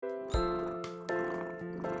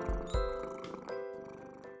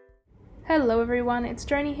Hello everyone, it's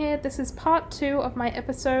Joni here. This is part 2 of my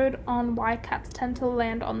episode on why cats tend to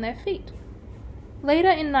land on their feet. Later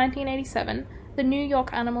in 1987, the New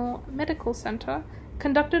York Animal Medical Center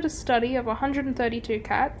conducted a study of 132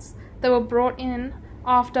 cats that were brought in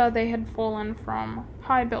after they had fallen from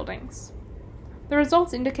high buildings. The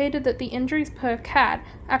results indicated that the injuries per cat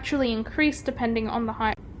actually increased depending on the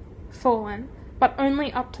height fallen, but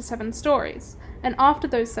only up to 7 stories, and after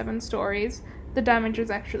those 7 stories, the damage was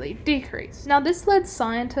actually decreased. Now, this led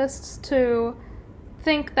scientists to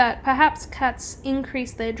think that perhaps cats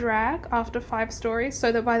increase their drag after 5 stories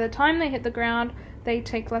so that by the time they hit the ground, they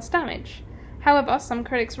take less damage. However, some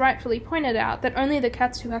critics rightfully pointed out that only the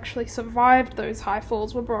cats who actually survived those high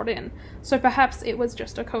falls were brought in, so perhaps it was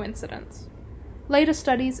just a coincidence. Later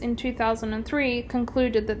studies in 2003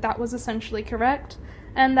 concluded that that was essentially correct,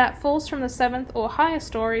 and that falls from the 7th or higher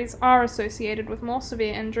stories are associated with more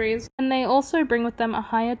severe injuries, and they also bring with them a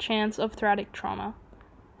higher chance of thoracic trauma.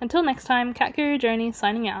 Until next time, Cat Guru Joni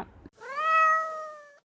signing out.